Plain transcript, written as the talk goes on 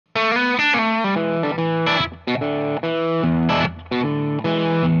Hey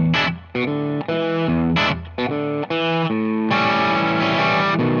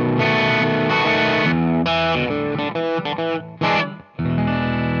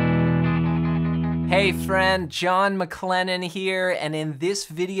friend, John McLennan here, and in this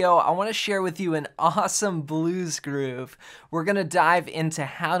video I want to share with you an awesome blues groove. We're going to dive into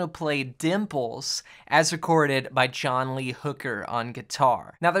how to play Dimples as recorded by John Lee Hooker on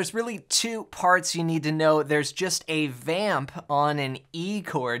guitar. Now there's really two parts you need to know. There's just a vamp on an E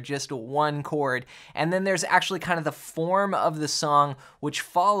chord, just one chord, and then there's actually kind of the form of the song which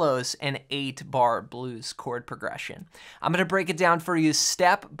follows an 8-bar blues chord progression. I'm going to break it down for you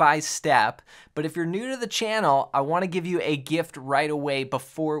step by step, but if you're new to the channel, I want to give you a gift right away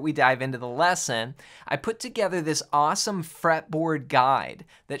before we dive into the lesson. I put together this awesome fretboard guide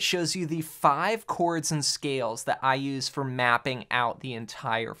that shows you the 5 chords and scales that I use for mapping out the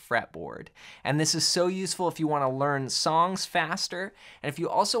entire fretboard. And this is so useful if you want to learn songs faster, and if you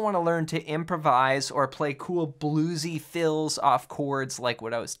also want to learn to improvise or play cool bluesy fills off chords like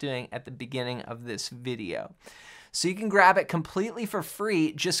what I was doing at the beginning of this video. So you can grab it completely for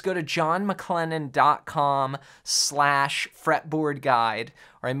free. Just go to johnmclennan.com/fretboard guide,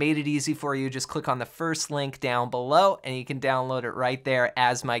 or I made it easy for you. Just click on the first link down below and you can download it right there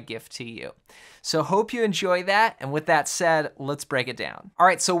as my gift to you. So hope you enjoy that, and with that said, let's break it down. All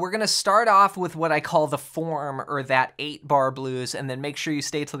right, so we're gonna start off with what I call the form, or that 8-bar blues, and then make sure you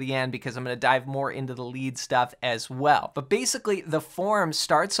stay till the end because I'm gonna dive more into the lead stuff as well. But basically, the form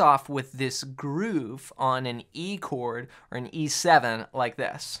starts off with this groove on an E chord, or an E7, like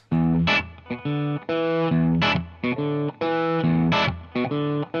this.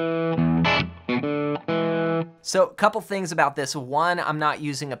 So a couple things about this. One, I'm not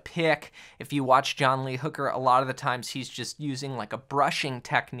using a pick. If you watch John Lee Hooker, a lot of the times he's just using like a brushing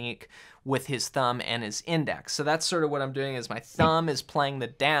technique with his thumb and his index. So that's sort of what I'm doing, is my thumb is playing the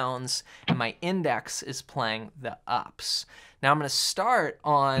downs and my index is playing the ups. Now I'm gonna start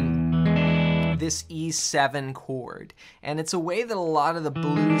on this E7 chord, and it's a way that a lot of the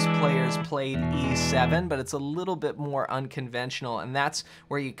blues players played E7, but it's a little bit more unconventional, and that's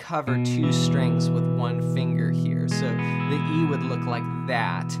where you cover 2 strings with 1 finger here. So the E would look like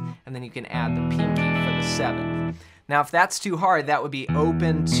that, and then you can add the pinky for the 7th. Now if that's too hard, that would be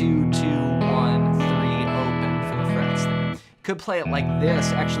open 2 2 1 3 open for the frets there. Could play it like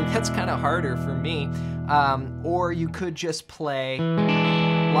this. Actually, that's kind of harder for me. Or you could just play,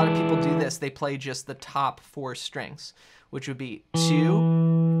 a lot of people do this, they play just the top 4 strings, which would be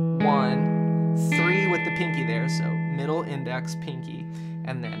 2 1 3 with the pinky there, so middle, index, pinky,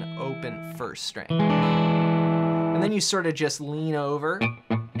 and then open 1st string. And then you sort of just lean over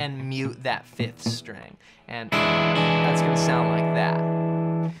and mute that 5th string, and that's gonna sound like that.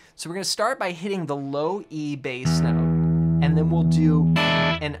 So we're gonna start by hitting the low E bass note, and then we'll do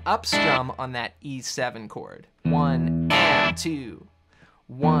an up strum on that E7 chord. 1 and 2,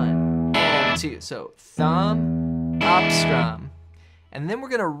 1 and 2. So thumb, up strum, and then we're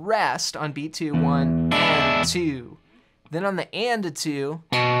gonna rest on beat 2, 1 and 2. Then on the and 2,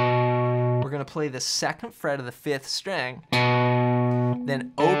 we're gonna play the 2nd fret of the 5th string,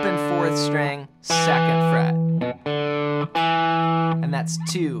 then open 4th string, 2nd fret. And that's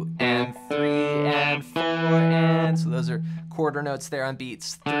 2 and 3 and 4 and, so those are quarter notes there on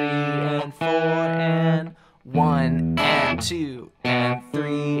beats 3 and 4 and 1 and 2 and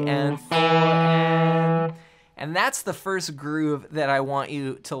 3 and 4 and that's the first groove that I want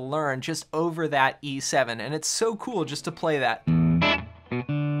you to learn, just over that E7, and it's so cool just to play that. You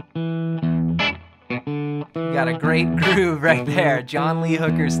got a great groove right there, John Lee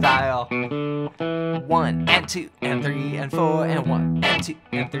Hooker style. 1 and 2 and 3 and 4 and 1 and 2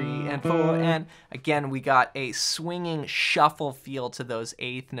 and 3 and 4 and again we got a swinging shuffle feel to those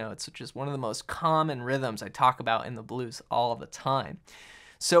 8th notes, which is one of the most common rhythms I talk about in the blues all the time.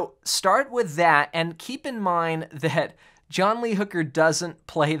 So start with that, and keep in mind that John Lee Hooker doesn't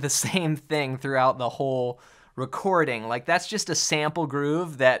play the same thing throughout the whole recording. Like, that's just a sample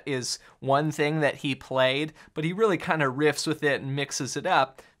groove that is one thing that he played, but he really kind of riffs with it and mixes it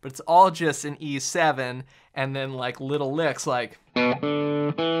up, but it's all just an E7 and then like little licks like there.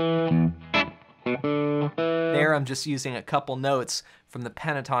 I'm just using a couple notes from the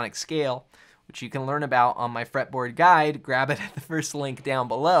pentatonic scale, which you can learn about on my fretboard guide. Grab it at the first link down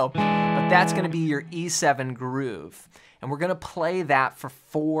below. But that's going to be your E7 groove. And we're going to play that for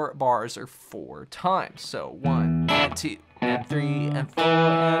 4 bars, or 4 times. So 1 and 2 and 3 and 4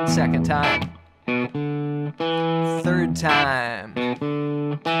 and 2nd time. 3rd time.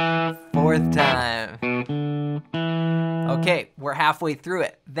 4th time. Okay, we're halfway through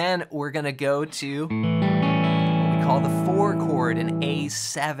it. Then we're going to go to call the 4 chord, an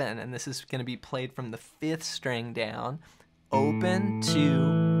A7, and this is going to be played from the 5th string down. Open,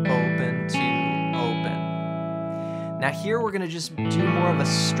 2, open, 2, open. Now here we're going to just do more of a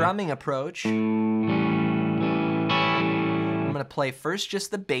strumming approach. I'm going to play first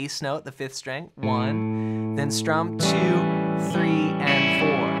just the bass note, the 5th string, 1, then strum 2, 3, and 4.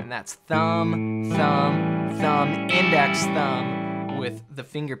 And that's thumb, thumb, thumb, index thumb with the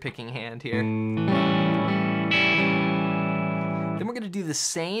finger picking hand here. Then we're going to do the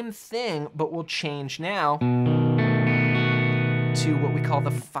same thing, but we'll change now to what we call the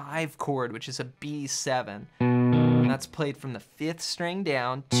 5 chord, which is a B7. And that's played from the 5th string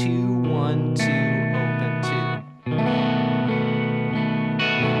down, 2, 1, 2, open,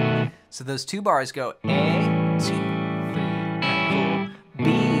 2. So those 2 bars go A, 2, 3, and 4,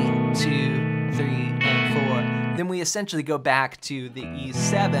 B, 2, 3, and 4. Then we essentially go back to the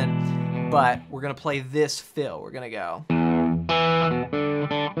E7, but we're gonna play this fill. We're gonna go.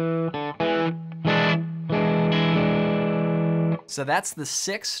 So that's the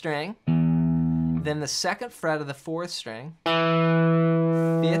 6th string, then the 2nd fret of the 4th string,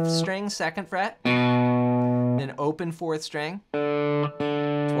 5th string, 2nd fret, then open 4th string,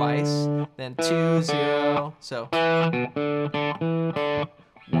 twice, then 2, 0, so 1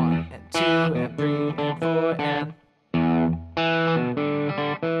 and 2 and 3 and 4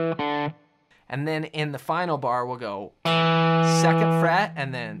 and then in the final bar we'll go 2nd fret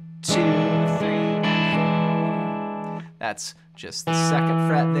and then 2, 3, and 4. That's just the 2nd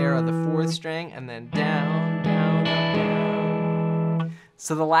fret there of the 4th string and then down, down, down.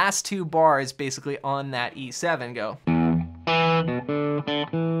 So the last 2 bars basically on that E7 go.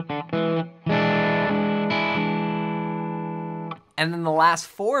 And then the last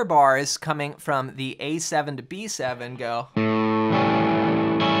 4 bars coming from the A7 to B7 go.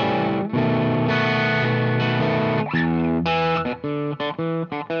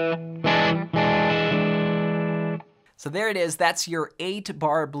 So there it is, that's your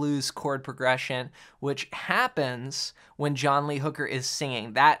 8-bar blues chord progression, which happens when John Lee Hooker is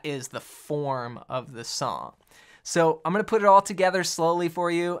singing. That is the form of the song. So I'm gonna put it all together slowly for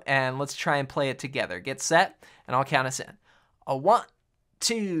you, and let's try and play it together. Get set, and I'll count us in. 1,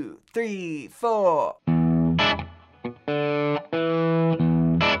 2, 3, 4.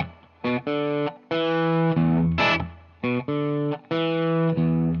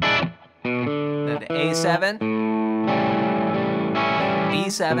 Then to A7,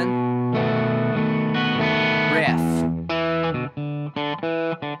 B7, riff.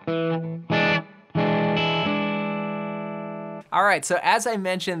 All right, so as I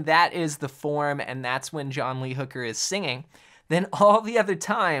mentioned, that is the form, and that's when John Lee Hooker is singing. Then all the other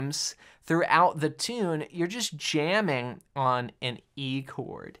times throughout the tune, you're just jamming on an E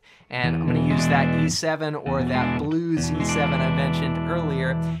chord. And I'm gonna use that E7 or that blues E7 I mentioned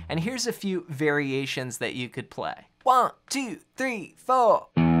earlier. And here's a few variations that you could play. 1, 2, 3, 4.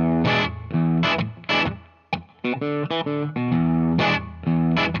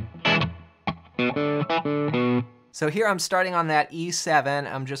 So here I'm starting on that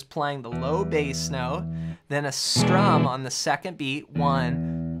E7, I'm just playing the low bass note, then a strum on the 2nd beat,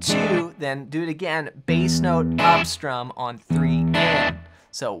 1, 2, then do it again, bass note up strum on 3 and.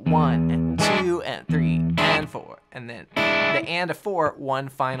 So 1 and 2 and 3 and 4, and then the and a 4, 1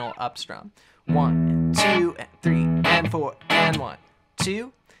 final up strum. 1 and 2 and 3 and 4 and 1,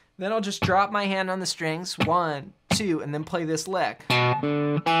 2. Then I'll just drop my hand on the strings, 1, 2, and then play this lick.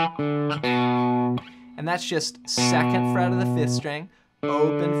 And that's just 2nd fret of the 5th string,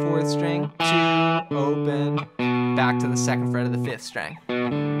 open 4th string, 2, open, back to the 2nd fret of the 5th string.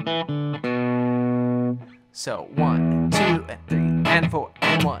 So 1, 2, and 3, and 4,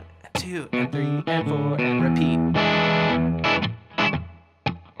 and 1, and 2, and 3, and 4, and repeat.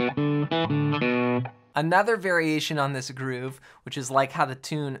 Another variation on this groove, which is like how the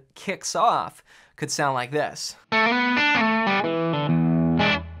tune kicks off, could sound like this.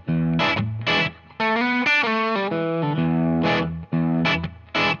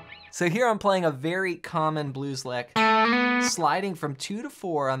 So here I'm playing a very common blues lick, sliding from 2 to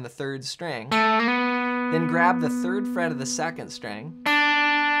 4 on the 3rd string, then grab the 3rd fret of the 2nd string,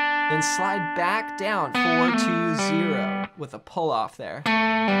 then slide back down 4, 2, 0 with a pull off there.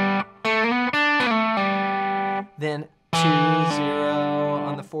 Then 2, 0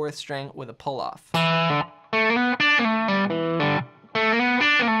 on the 4th string with a pull off.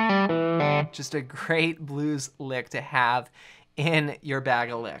 Just a great blues lick to have in your bag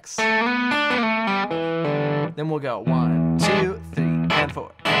of licks. Then we'll go 1, 2, 3, and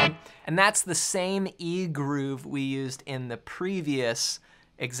 4. And that's the same E groove we used in the previous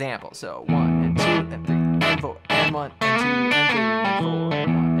example. So 1 and 2 and 3 and and 4, and 1, and 2, and 3, and 4,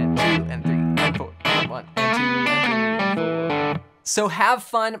 and 1, and 2, and 3, and 4, and 1, and 2, and 3, and 4. So have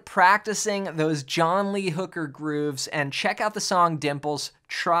fun practicing those John Lee Hooker grooves and check out the song Dimples.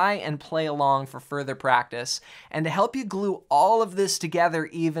 Try and play along for further practice. And to help you glue all of this together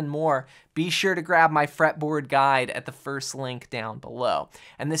even more, be sure to grab my fretboard guide at the first link down below.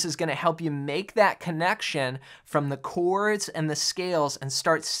 And this is going to help you make that connection from the chords and the scales and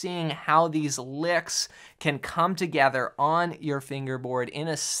start seeing how these licks can come together on your fingerboard in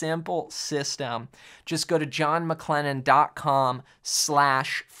a simple system. Just go to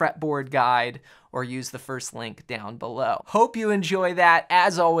johnmcclennan.com/fretboard guide or use the first link down below. Hope you enjoy that.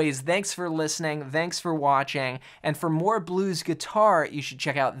 As always, thanks for listening, thanks for watching, and for more blues guitar, you should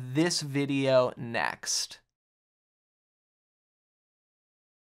check out this video next.